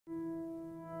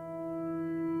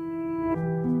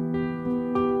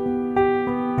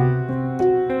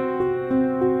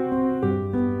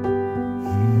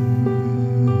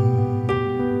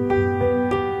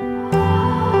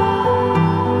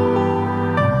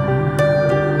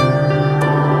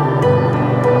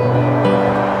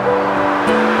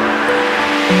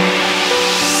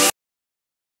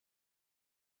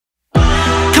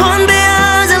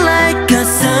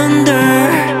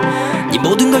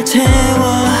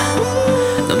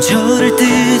별을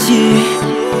뜨지.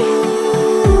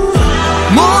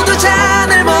 모두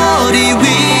하늘 머리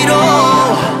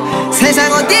위로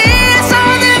세상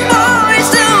어디에서는 보일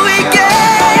수 있게.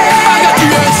 I got the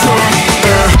answer.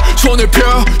 손을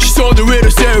펴 시선을 위로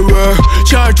세워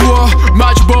잘 두어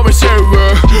마주보면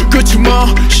세워 끝이 뭐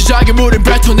시작의 물은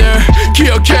뱉어내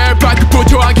기억해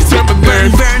발끝부터 하기 설명을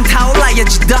Burn burn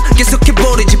타올라야지 더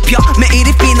계속해보리 지펴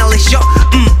매일이 피날레 쇼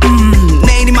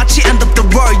내일이 마치 end of the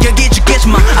world 여기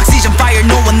죽겠지만 Oxygen fire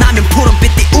너와 나면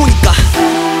푸른빛 띄우니까.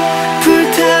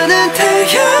 불타는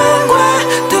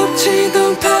태양과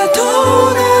덮치던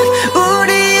파도는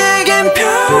우리에겐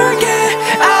별게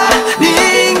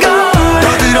아닌걸.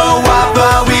 더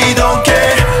들어와봐 we don't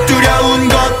care 두려운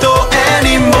것도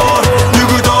anymore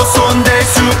누구도 손댈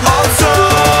수 없어.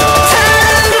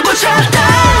 사랑을 꽂혔다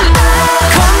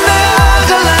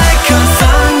건너가 like a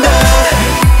thunder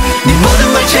네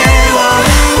모든 걸 채워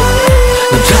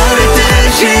넌 별을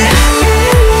뜨지.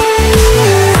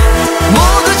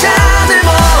 모두 하늘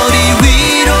머리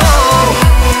위로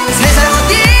세상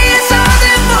어디에서는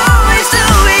보일 수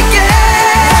있게.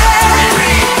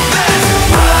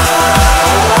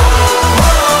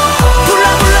 불러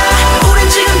불러 우린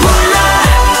지금 불러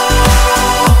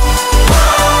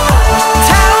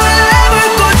타올라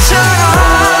불꽃처럼.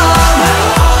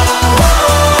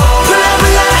 불러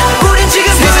불러 우린 지금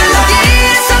세상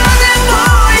어디에서는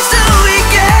보일 수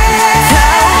있게.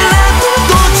 타올라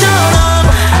불꽃처럼.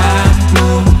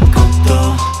 아무것도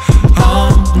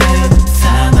없는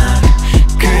사막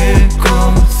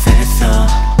그곳에서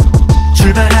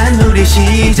출발한 우리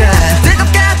시작.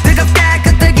 뜨겁게 뜨겁게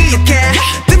끝을 기억해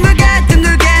둥글게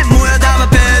둥글게 모여담아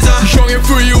배서. 형의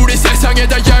free 우리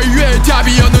세상에다 야유의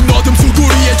답이 없는 어둠 속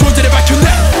우리의 존재를 밝혀내.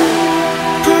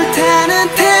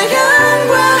 불타는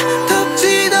태양과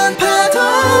덮치던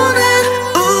파도는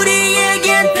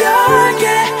우리에겐 별게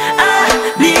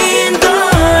아닌걸.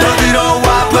 더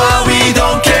들어와봐 we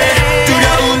don't care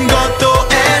두려운 것도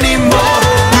anymore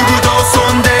누구도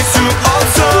손댈 수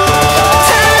없어.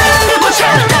 사랑을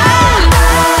꽂혔다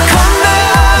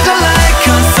건너가 like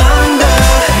a thunder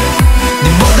네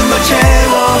모든 걸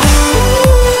채워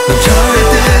넌 별을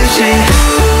뜨지.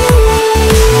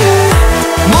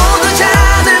 모두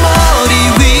하늘 머리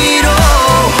위로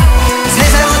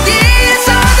세상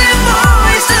어디에서는 보일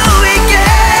수 있게.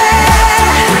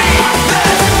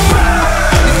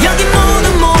 여기 모두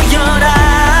모여라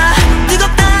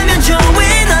뜨겁다면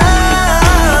join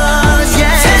us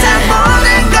yeah. 세상 모든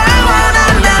걸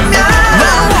원한다면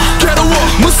괴로워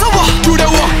무서워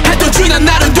두려워 해도 주난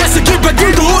나는 됐어 기쁜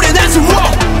길도